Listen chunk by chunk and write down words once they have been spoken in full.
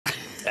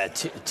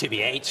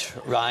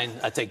TBH, Ryan,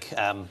 I think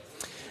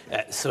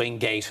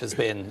Swinggate has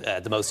been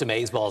the most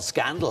amazeballs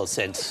scandal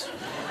since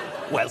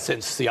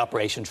the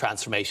Operation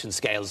Transformation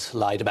Scales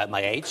lied about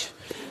my age.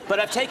 But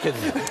I've taken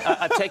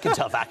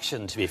tough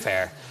action, to be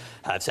fair.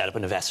 I've set up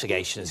an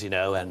investigation, as you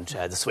know, and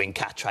the Swing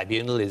Cat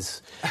Tribunal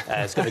is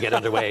going to get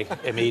underway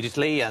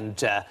immediately.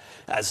 And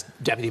as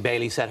Deputy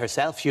Bailey said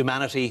herself,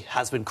 humanity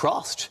has been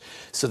crossed.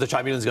 So the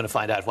tribunal is going to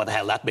find out what the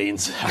hell that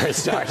means, for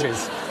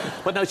starters.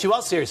 But no, she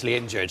was seriously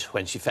injured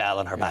when she fell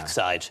on her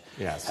backside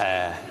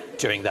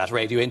during that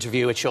radio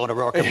interview with Sean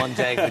O'Rourke on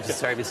Monday, which is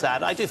terribly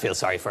sad. I do feel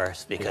sorry for her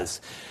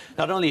because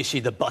not only is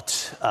she the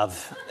butt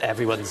of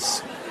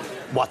everyone's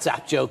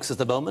WhatsApp jokes at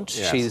the moment,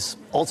 she's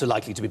also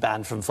likely to be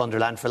banned from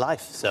Funderland for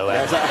life. So,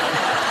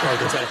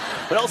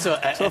 but also,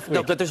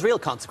 but there's real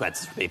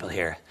consequences for people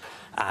here.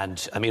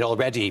 And, I mean,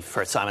 already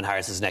for Simon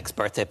Harris's next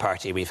birthday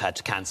party, we've had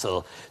to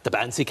cancel the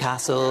bouncy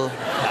castle,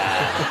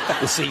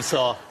 the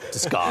seesaw.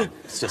 It's gone.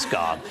 It's just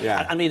gone.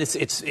 Yeah. I mean,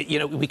 it's you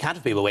know, we can't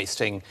have people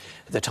wasting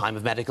the time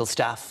of medical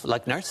staff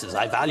like nurses.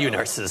 I value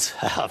nurses,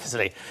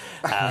 obviously.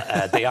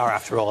 They are,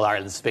 after all,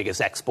 Ireland's biggest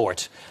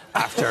export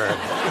after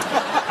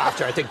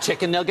I think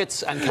chicken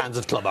nuggets and cans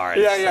of Club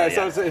Orange.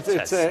 Yeah, so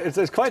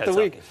it's quite the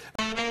week.